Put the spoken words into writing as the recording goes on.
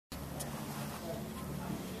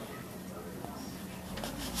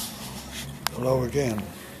Hello again.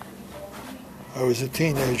 I was a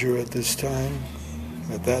teenager at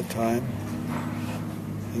that time,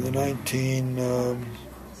 in the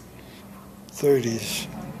 1930s.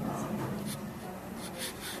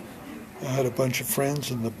 I had a bunch of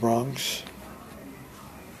friends in the Bronx.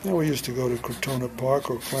 And we used to go to Crotona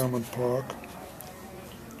Park or Claremont Park.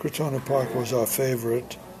 Crotona Park was our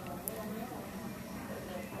favorite.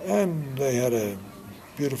 And they had a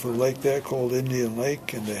beautiful lake there called Indian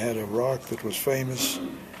Lake, and they had a rock that was famous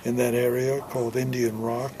in that area called Indian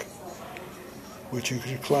Rock, which you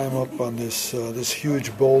could climb up on this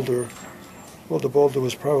huge boulder. Well, the boulder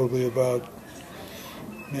was probably about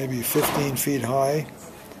maybe 15 feet high.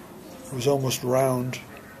 It was almost round,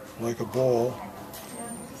 like a ball.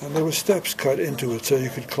 And there were steps cut into it so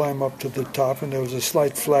you could climb up to the top, and there was a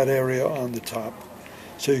slight flat area on the top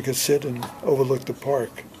so you could sit and overlook the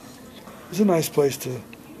park. It was a nice place to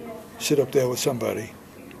sit up there with somebody.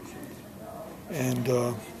 And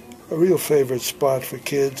a real favorite spot for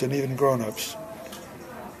kids and even grown-ups.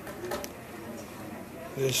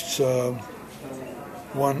 This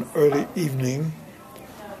one early evening,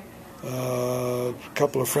 a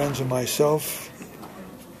couple of friends and myself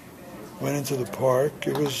went into the park.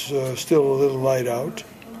 It was still a little light out,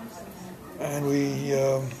 and we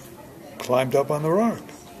climbed up on the rock.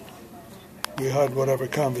 We had whatever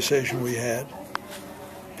conversation we had.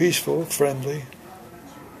 Peaceful, friendly.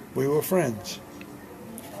 We were friends.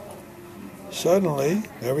 Suddenly,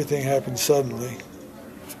 everything happened suddenly.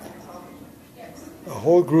 A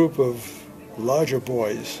whole group of larger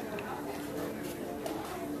boys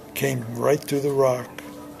came right through the rock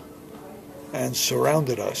and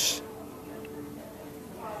surrounded us.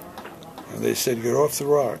 And they said, "Get off the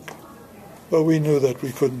rock." Well, we knew that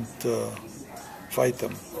we couldn't fight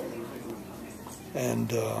them.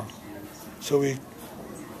 And so we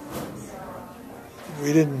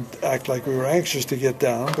didn't act like we were anxious to get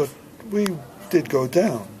down, but we did go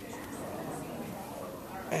down.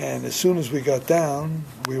 And as soon as we got down,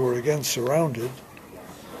 we were again surrounded,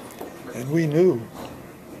 and we knew,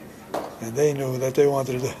 and they knew that they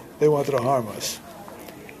wanted to harm us.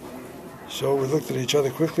 So we looked at each other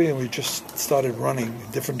quickly, and we just started running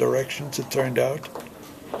in different directions, it turned out.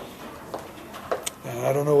 And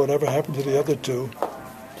I don't know whatever happened to the other two,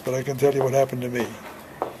 but I can tell you what happened to me.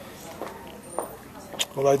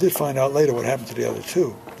 Well, I did find out later what happened to the other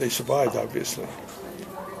two. They survived, obviously.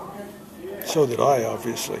 So did I,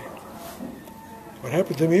 obviously. What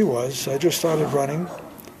happened to me was I just started running,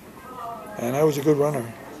 and I was a good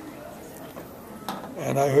runner.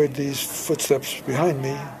 And I heard these footsteps behind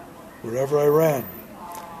me wherever I ran.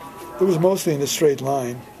 It was mostly in a straight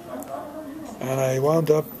line, and I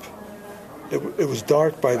wound up, it was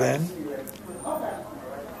dark by then.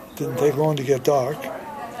 Didn't take long to get dark.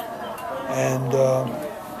 And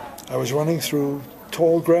I was running through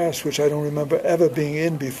tall grass, which I don't remember ever being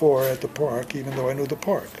in before at the park, even though I knew the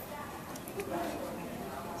park.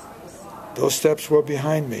 Those steps were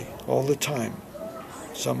behind me all the time.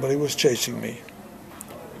 Somebody was chasing me.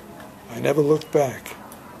 I never looked back.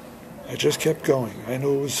 I just kept going. I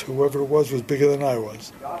knew it was, whoever it was bigger than I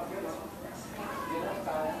was.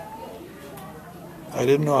 I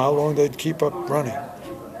didn't know how long they'd keep up running.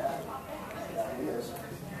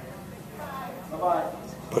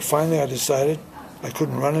 But finally I decided I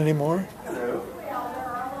couldn't run anymore.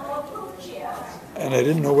 And I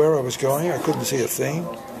didn't know where I was going. I couldn't see a thing.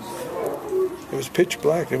 It was pitch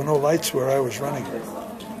black. There were no lights where I was running.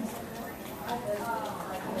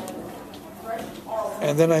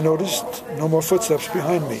 And then I noticed no more footsteps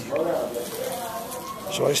behind me.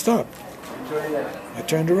 So I stopped. I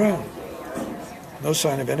turned around. No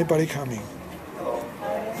sign of anybody coming.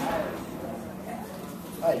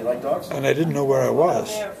 Hi, you like dogs? And I didn't know where I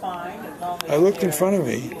was. I looked in front of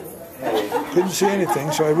me, couldn't see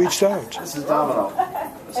anything, so I reached out. This is Domino.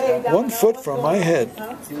 1 foot from my head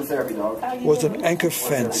He's a therapy dog. was an anchor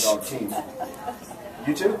fence.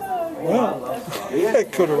 You too? Well, I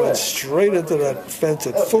could have run straight into that fence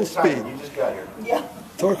at full speed. You just got here.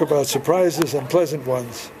 Talk about surprises and pleasant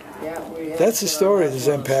ones. That's the story. This is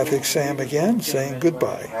Empathic Sam again, saying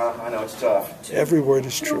goodbye. I know, it's tough. Every word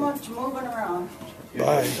is Too true. much moving around.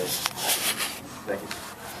 Bye.